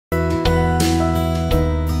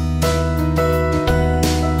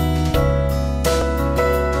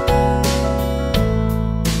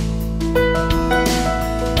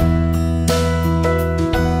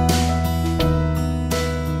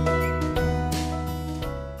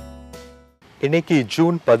இன்னைக்கு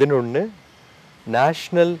June 11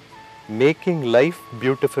 national making life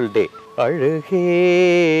beautiful டே. அழகே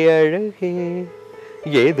அழகே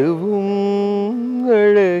எதுவும்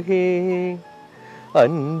அழகே,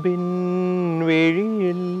 அன்பின்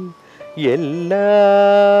வெளியில்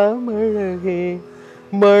எல்லாம் அழகே.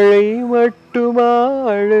 மழை மட்டுமா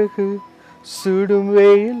அழகு, சுடும்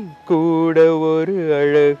வெயில் கூட ஒரு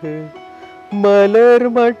அழகு. மலர்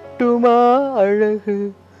மட்டுமா அழகு,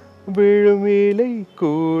 விழும் இலை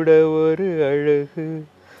கூட ஒரு அழகு.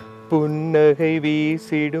 புன்னகை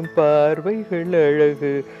வீசிடும் பார்வைகள்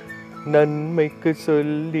அழகு, நன்மைக்கு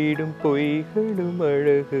சொல்லிடும் பொய்களும்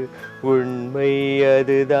அழகு. உண்மை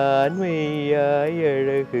அதுதான் மெய்யாய்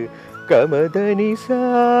அழகு. கமதனிசா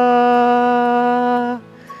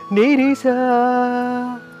நிரிசா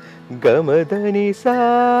கமதனிசா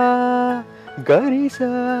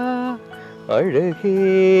கரிசா. அழகே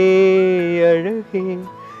அழகே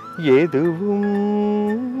எதுவும்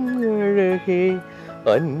அழகே,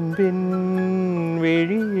 அன்பின்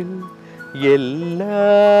வெளியில்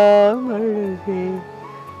எல்லாம் அழகே.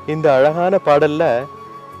 இந்த அழகான பாடல்ல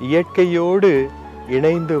இயற்கையோடு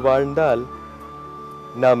இணைந்து வாழ்ந்தால்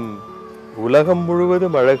நம் உலகம்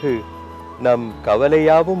முழுவதும் அழகு, நம்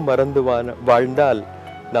கவலையாவும் மறந்து வாழ்ந்தால்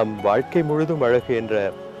நம் வாழ்க்கை முழுதும் அழகு என்ற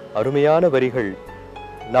அருமையான வரிகள்,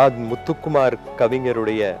 நான் முத்துக்குமார்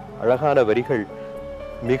கவிஞருடைய அழகான வரிகள்,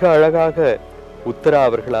 மிக அழகாக உத்தரா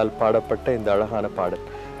அவர்களால் பாடப்பட்ட இந்த அழகான பாடல்.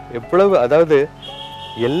 எவ்வளவு, அதாவது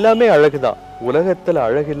எல்லாமே அழகுதான், உலகத்தில்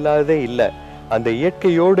அழகில்லாததே இல்லை. அந்த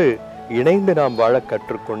இயற்கையோடு இணைந்து நாம் வாழ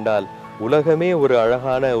கற்றுக்கொண்டால் உலகமே ஒரு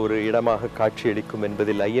அழகான ஒரு இடமாக காட்சியளிக்கும்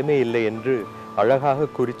என்பதில் ஐயமே இல்லை என்று அழகாக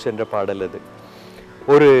கூறி சென்ற பாடல் அது.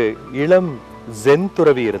 ஒரு இளம் ஜென்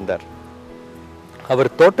துறவி இருந்தார். அவர்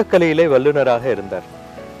தோட்டக்கலையிலே வல்லுநராக இருந்தார்.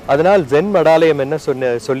 அதனால் ஜென் மடாலயம் என்ன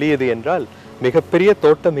சொல்லியது என்றால், மிகப்பெரிய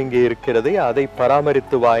தோட்டம் இங்கே இருக்கிறது, அதை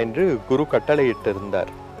பராமரித்து வா என்று குரு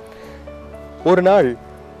கட்டளையிட்டிருந்தார். ஒரு நாள்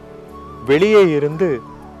வெளியே இருந்து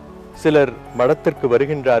சிலர் மடத்திற்கு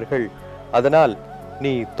வருகின்றார்கள். அதனால்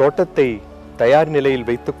நீ தோட்டத்தை தயார் நிலையில்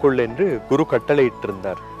வைத்துக்கொள் என்று குரு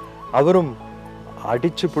கட்டளையிட்டிருந்தார். அவரும்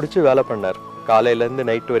அடிச்சு பிடிச்சு வேலை பண்ணார். காலையிலேருந்து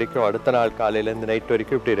நைட் வரைக்கும், அடுத்த நாள் காலையிலேருந்து நைட்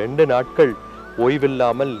வரைக்கும், இப்படி 2 நாட்கள்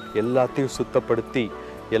ஓய்வில்லாமல் எல்லாத்தையும் சுத்தப்படுத்தி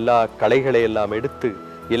எல்லா களைகளை எல்லாம் எடுத்து,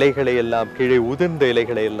 இலைகளை எல்லாம், கீழே உதிர்ந்த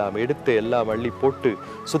இலைகளை எல்லாம் எடுத்து எல்லாம் அள்ளி போட்டு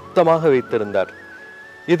சுத்தமாக வைத்திருந்தார்.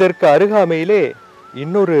 இதற்கு அருகாமையிலே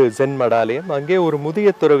இன்னொரு ஜென் மடாலயம், அங்கே ஒரு முதிய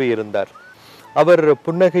துறவி இருந்தார். அவர்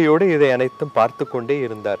புன்னகையோடு இதை அனைத்தும் பார்த்து கொண்டே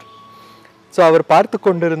இருந்தார். அவர் பார்த்து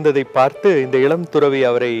கொண்டிருந்ததை பார்த்து இந்த இளம் துறவி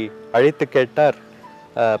அவரை அழைத்து கேட்டார்,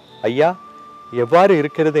 ஐயா, எவ்வாறு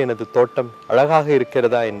இருக்கிறது எனது தோட்டம், அழகாக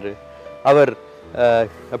இருக்கிறதா என்று. அவர்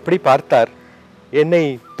அப்படி பார்த்தார். என்னை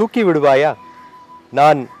தூக்கி விடுவாயா,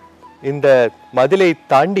 நான் இந்த மதிலை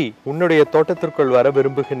தாண்டி உன்னுடைய தோட்டத்திற்குள் வர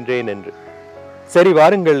விரும்புகின்றேன் என்று. சரி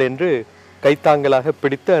வாருங்கள் என்று கைத்தாங்கலாக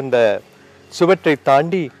பிடித்து அந்த சுவற்றை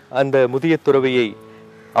தாண்டி அந்த முதிய துறவியை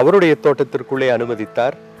அவருடைய தோட்டத்திற்குள்ளே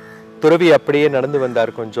அனுமதித்தார். துறவி அப்படியே நடந்து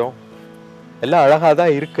வந்தார். கொஞ்சம் எல்லாம்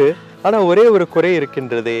அழகாதான் இருக்கு, ஆனா ஒரே ஒரு குறை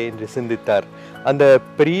இருக்கின்றதே என்று சிந்தித்தார். அந்த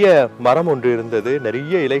பெரிய மரம் ஒன்று இருந்தது,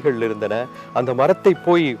 நிறைய இலைகள் இருந்தன. அந்த மரத்தை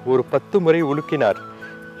போய் ஒரு 10 முறை உலுக்கினார்.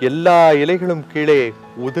 எல்லா இலைகளும் கீழே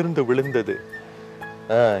உதிர்ந்து விழுந்தது.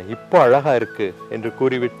 இப்போ அழகா இருக்கு என்று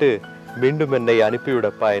கூறிவிட்டு மீண்டும் என்னை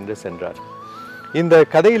அனுப்பிவிடப்பா என்று சென்றார். இந்த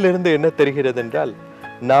கதையிலிருந்து என்ன தெரிகிறது என்றால்,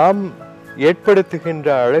 நாம் ஏற்படுத்துகின்ற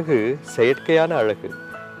அழகு செயற்கையான அழகு.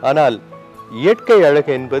 ஆனால் இயற்கை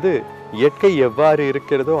அழகு என்பது இயற்கை எவ்வாறு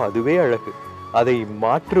இருக்கிறதோ அதுவே அழகு. அதை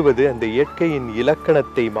மாற்றுவது, அந்த இயற்கையின்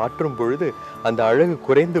இலக்கணத்தை மாற்றும் பொழுது அந்த அழகு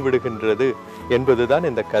குறைந்து விடுகின்றது என்பதுதான்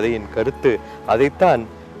இந்த கதையின் கருத்து. அதைத்தான்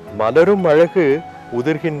மலரும் அழகு,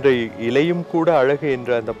 உதிர்கின்ற இலையும் கூட அழகு என்ற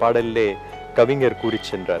அந்த பாடலிலே கவிஞர் கூறி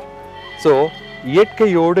சென்றார்.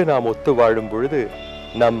 இயற்கையோடு நாம் ஒத்து வாழும் பொழுது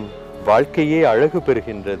நம் வாழ்க்கையே அழகு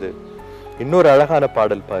பெறுகின்றது. இன்னொரு அழகான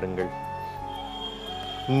பாடல் பாருங்கள்.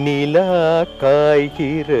 நிலா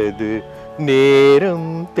காய்கிறது,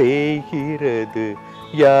 நேரம் தேய்கிறது,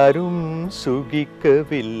 யாரும்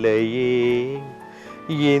சுகிக்கவில்லையே,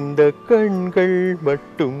 இந்த கண்கள்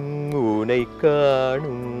மட்டும் உனை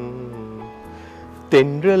காணும்.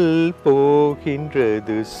 தென்றல்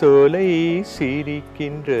போகின்றது, சோலை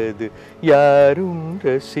சிரிக்கின்றது, யாரும்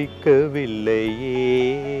ரசிக்கவில்லையே,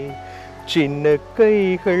 சின்ன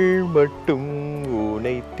கைகள் மட்டும்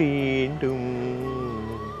உனை தீண்டும்.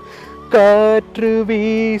 காற்று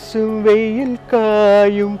வீசும் வெயில்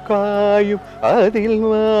காயும் காயும் அதில்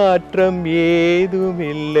மாற்றம் ஏதும்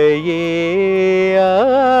இல்லையே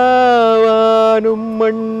ஆவானும்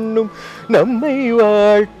மண்ணும் நம்மை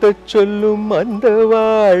வாழ்த்தச் சொல்லும் அந்த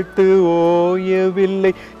வாழ்த்து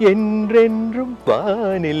ஓயவில்லை என்றென்றும்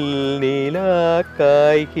வானில் நிலா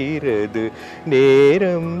காய்கிறது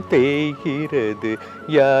நேரம் தேய்கிறது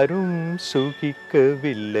யாரும்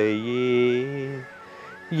சுகிக்கவில்லையே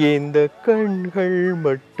இந்த கண்கள்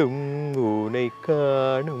மட்டும் உன்னை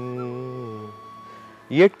காணும்.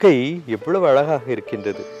 இயற்கை எவ்வளவு அழகாக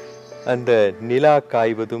இருக்கின்றது. அந்த நிலா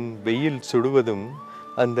காய்வதும் வெயில் சுடுவதும்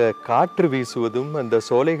அந்த காற்று வீசுவதும் அந்த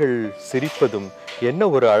சோலைகள் சிரிப்பதும் என்ன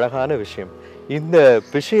ஒரு அழகான விஷயம். இந்த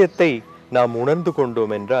விஷயத்தை நாம் உணர்ந்து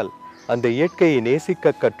கொண்டோம் என்றால், அந்த இயற்கையை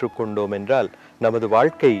நேசிக்க கற்றுக்கொண்டோம் என்றால் நமது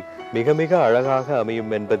வாழ்க்கை மிக மிக அழகாக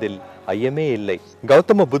அமையும் என்பதில் ஐயமே இல்லை.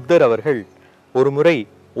 கௌதம புத்தர் அவர்கள் ஒரு முறை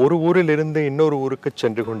ஒரு ஊரிலிருந்து இன்னொரு ஊருக்கு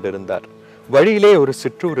சென்று கொண்டிருந்தார். வழியிலே ஒரு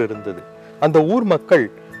சிற்றூர் இருந்தது. அந்த ஊர் மக்கள்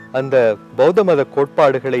அந்த பௌத்த மத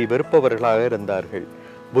கோட்பாடுகளை வெறுப்பவர்களாக இருந்தார்கள்.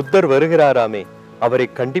 புத்தர் வருகிறாராமே, அவரை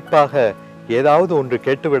கண்டிப்பாக ஏதாவது ஒன்று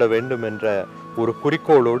கேட்டுவிட வேண்டும் என்ற ஒரு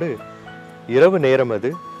குறிக்கோளோடு இரவு நேரம்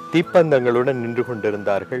அது தீப்பந்தங்களுடன் நின்று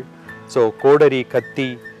கொண்டிருந்தார்கள். ஸோ கோடரி, கத்தி,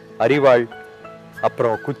 அரிவாள்,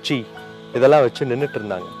 அப்புறம் குச்சி இதெல்லாம் வச்சு நின்றுட்டு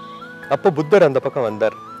இருந்தாங்க. அப்போ புத்தர் அந்த பக்கம்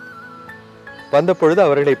வந்தார். வந்த பொழுது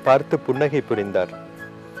அவர்களை பார்த்து புன்னகை புரிந்தார்.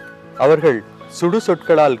 அவர்கள் சுடு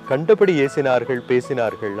சொற்களால் கண்டபடி ஏசினார்கள்,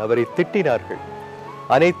 பேசினார்கள், அவரை திட்டினார்கள்.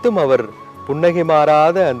 அனைத்தும் அவர் புன்னகை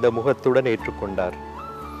மாறாத அந்த முகத்துடன் ஏற்றுக்கொண்டார்.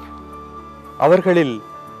 அவர்களில்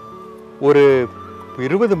ஒரு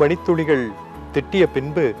 20 மணித்துளிகள் திட்டிய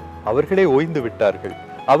பின்பு அவர்களே ஓய்ந்து விட்டார்கள்.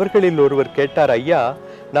 அவர்களில் ஒருவர் கேட்டார், ஐயா,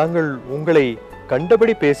 நாங்கள் உங்களை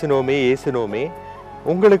கண்டபடி பேசினோமே, ஏசினோமே,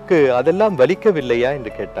 உங்களுக்கு அதெல்லாம் வலிக்கவில்லையா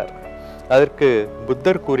என்று கேட்டார். அதற்கு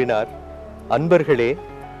புத்தர் கூறினார், அன்பர்களே,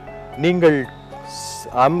 நீங்கள்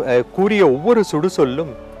கூறிய ஒவ்வொரு சுடு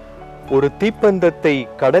சொல்லும் ஒரு தீப்பந்தத்தை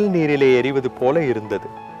கடல் நீரிலே எறிவது போல இருந்தது.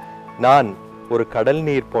 நான் ஒரு கடல்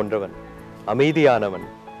நீர் போன்றவன், அமைதியானவன்,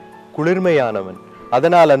 குளிர்மையானவன்.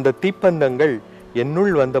 அதனால் அந்த தீப்பந்தங்கள்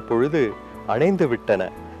என்னுள் வந்த பொழுது அணைந்து விட்டன.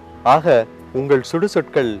 ஆக உங்கள் சுடு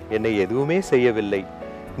சொற்கள் என்னை எதுவுமே செய்யவில்லை.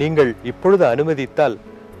 நீங்கள் இப்பொழுது அனுமதித்தால்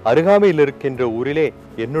அருகாமையில் இருக்கின்ற ஊரிலே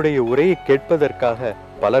என்னுடைய உரையை கேட்பதற்காக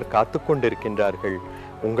பலர் காத்து கொண்டிருக்கின்றார்கள்.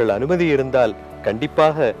 உங்கள் அனுமதி இருந்தால்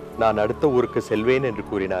கண்டிப்பாக நான் அடுத்த ஊருக்கு செல்வேன் என்று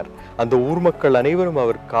கூறினார். அந்த ஊர் மக்கள் அனைவரும்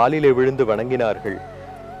அவர் காலிலே விழுந்து வணங்கினார்கள்.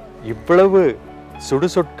 இவ்வளவு சுடு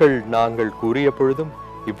சொற்கள் நாங்கள் கூறிய பொழுதும்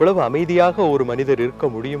இவ்வளவு அமைதியாக ஒரு மனிதர் இருக்க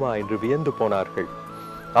முடியுமா என்று வியந்து போனார்கள்.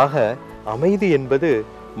 ஆக அமைதி என்பது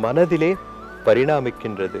மனதிலே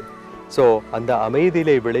பரிணாமிக்கின்றது. ஸோ அந்த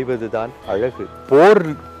அமைதியிலே விளைவதுதான் அழகு. போர்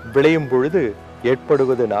விளையும் பொழுது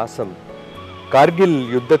ஏற்படுவது நாசம். கார்கில்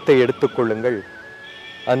யுத்தத்தை எடுத்துக்கொள்ளுங்கள்.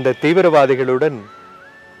 அந்த தீவிரவாதிகளுடன்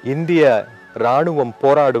இந்திய இராணுவம்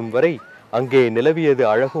போராடும் வரை அங்கே நிலவியது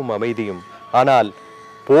அழகும் அமைதியும். ஆனால்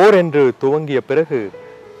போர் என்று துவங்கிய பிறகு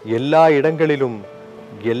எல்லா இடங்களிலும்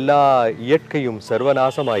எல்லா இயற்கையும்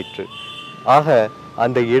சர்வநாசமாயிற்று. ஆக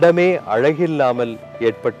அந்த இடமே அழகில்லாமல்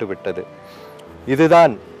ஏற்பட்டு விட்டது.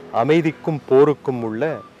 இதுதான் அமைதிக்கும் போருக்கும் உள்ள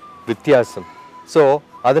வித்தியாசம். ஸோ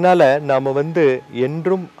அதனால நாம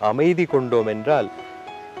என்றும் அமைதி கொண்டோம் என்றால்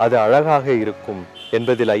அது அழகாக இருக்கும்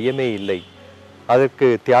என்பதில் ஐயமே இல்லை. அதற்கு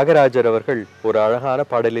தியாகராஜர் அவர்கள் ஒரு அழகான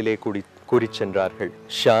பாடலிலே கூறி சென்றார்கள்.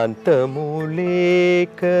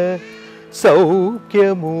 சாந்தமூலேக சௌக்கியமூலேது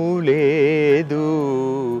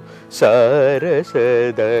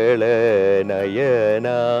சரசதள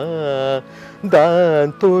நயனா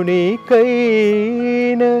தாந்துனி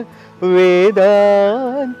கைன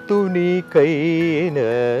வேதாந்துனி கைன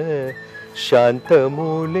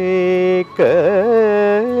శాంతములేక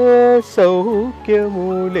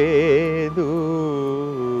సౌఖ్యములేదు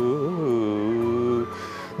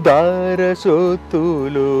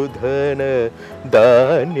దారసొత్తులు ధన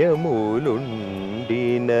ధాన్యములుండిన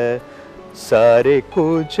సారెకు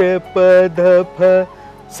చెప్పదఫ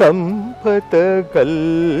సంపత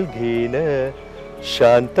కల్గిన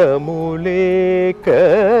శాంతములేక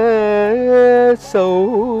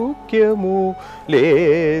సౌఖ్యము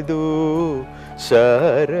லேது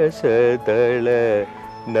சரசதள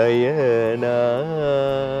நயனா.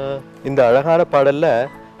 இந்த அழகான பாடல்ல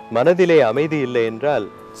மனதிலே அமைதி இல்லை என்றால்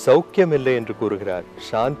சௌக்கியம் இல்லை என்று கூறுகிறார்.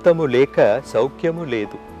 சாந்தமு லேக்க சௌக்கியமு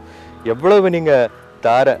லேது. எவ்வளவு நீங்க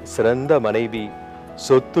தார சிறந்த மனைவி,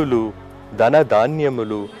 சொத்துலு, தன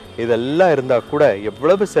தானியமுலு இதெல்லாம் இருந்தா கூட,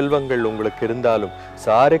 எவ்வளவு செல்வங்கள் உங்களுக்கு இருந்தாலும்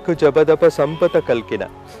சாரைக்கு ஜபதப சம்பத கல்கின.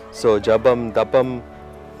 ஸோ ஜபம், தபம்,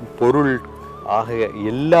 பொருள், ஆக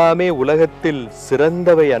எல்லாமே உலகத்தில்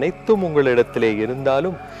சிறந்தவை அனைத்தும் உங்களிடத்திலே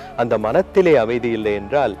இருந்தாலும் அந்த மனத்திலே அமைதி இல்லை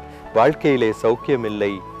என்றால் வாழ்க்கையிலே சௌக்கியம்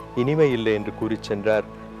இல்லை, இனிமை இல்லை என்று கூறி சென்றார்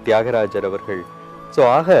தியாகராஜர் அவர்கள். ஸோ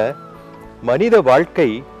ஆக மனித வாழ்க்கை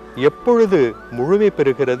எப்பொழுது முழுமை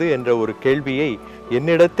பெறுகிறது என்ற ஒரு கேள்வியை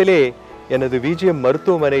என்னிடத்திலே எனது விஜிஎம்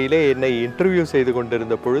மருத்துவமனையிலே என்னை இன்டர்வியூ செய்து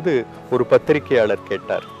கொண்டிருந்த பொழுது ஒரு பத்திரிகையாளர்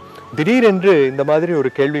கேட்டார். திடீரென்று இந்த மாதிரி ஒரு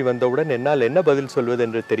கேள்வி வந்தவுடன் என்னால் என்ன பதில் சொல்வது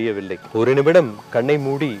என்று தெரியவில்லை. ஒரு நிமிடம் கண்ணை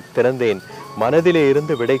மூடி திறந்தேன். மனதிலே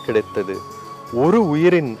இருந்து விடை கிடைத்தது. ஒரு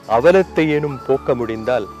உயிரின் அவலத்தை ஏனும் போக்க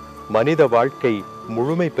முடிந்தால் மனித வாழ்க்கை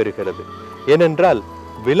முழுமை பெறுகிறது. ஏனென்றால்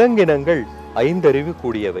விலங்கினங்கள் 5 அறிவு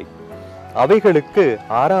கூடியவை. அவைகளுக்கு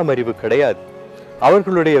 6ஆம் அறிவு கிடையாது.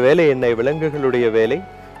 அவர்களுடைய வேலை என்ன? விலங்குகளுடைய வேலை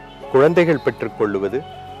குழந்தைகள் பெற்றுக்கொள்ளுவது.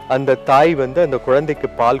 அந்த தாய் அந்த குழந்தைக்கு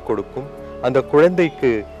பால் கொடுக்கும். அந்த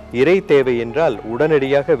குழந்தைக்கு இறை தேவை என்றால்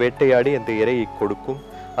உடனடியாக வேட்டையாடி அந்த இரையை கொடுக்கும்.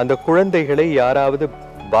 அந்த குழந்தைகளை யாராவது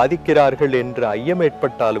பாதிக்கிறார்கள் என்று ஐயம்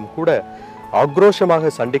ஏற்பட்டாலும் கூட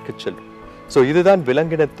ஆக்ரோஷமாக சண்டைக்கு செல்லும். ஸோ இதுதான்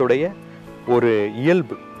விலங்கினத்துடைய ஒரு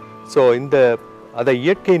இயல்பு. ஸோ அதை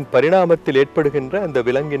இயற்கையின் பரிணாமத்தில் ஏற்படுகின்ற அந்த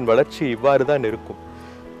விலங்கின் வளர்ச்சி இவ்வாறு தான் இருக்கும்.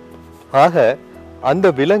 ஆக அந்த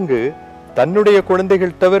விலங்கு தன்னுடைய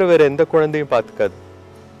குழந்தைகள் தவிர வேற எந்த குழந்தையும் பார்த்துக்காது.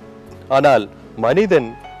 ஆனால் மனிதன்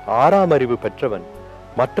 6ஆம் அறிவு பெற்றவன்.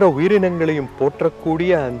 மற்ற உயிரினங்களையும்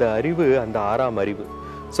போற்றக்கூடிய அந்த அறிவு அந்த 6ஆம் அறிவு.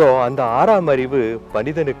 ஸோ அந்த 6ஆம் அறிவு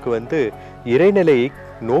மனிதனுக்கு இறைநிலையை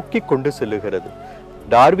நோக்கி கொண்டு செல்லுகிறது.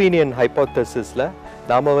 டார்வினியன் ஹைப்போதசிஸ்ல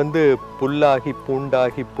நாம புல்லாகி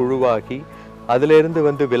பூண்டாகி புழுவாகி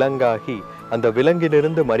அதிலிருந்து விலங்காகி அந்த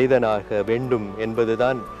விலங்கிலிருந்து மனிதனாக வேண்டும்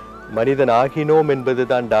என்பதுதான், மனிதன் ஆகினோம்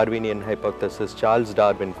என்பதுதான் டார்வினியன் ஹைப்போதசிஸ். சார்ல்ஸ்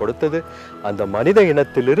டார்வின் கொடுத்தது. அந்த மனித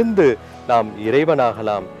இனத்திலிருந்து நாம்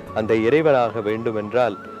இறைவனாகலாம். அந்த இறைவனாக வேண்டும்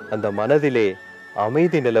என்றால் அந்த மனதிலே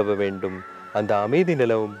அமைதி நிலவ வேண்டும். அந்த அமைதி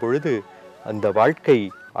நிலவும் பொழுது அந்த வாழ்க்கை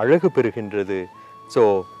அழகு பெறுகின்றது. ஸோ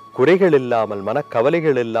குறைகள் இல்லாமல்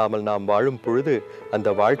மனக்கவலைகள் இல்லாமல் நாம் வாழும் பொழுது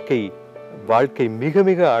அந்த வாழ்க்கை மிக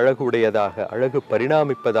மிக அழகுடையதாக, அழகு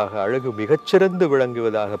பரிணாமிப்பதாக, அழகு மிகச்சிறந்து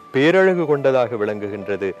விளங்குவதாக, பேரழகு கொண்டதாக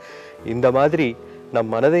விளங்குகின்றது. இந்த மாதிரி நம்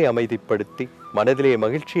மனதை அமைதிப்படுத்தி மனதிலே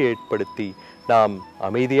மகிழ்ச்சியை ஏற்படுத்தி நாம்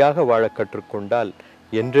அமைதியாக வாழ கற்றுக்கொண்டால்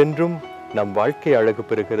என்றென்றும் நம் வாழ்க்கை அழகு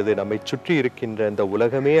பெறுகிறது. நம்மை சுற்றி இருக்கின்ற இந்த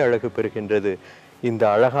உலகமே அழகு பெறுகின்றது. இந்த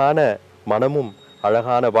அழகான மனமும்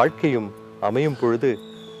அழகான வாழ்க்கையும் அமையும் பொழுது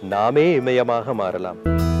நாமே இமயமாக மாறலாம்.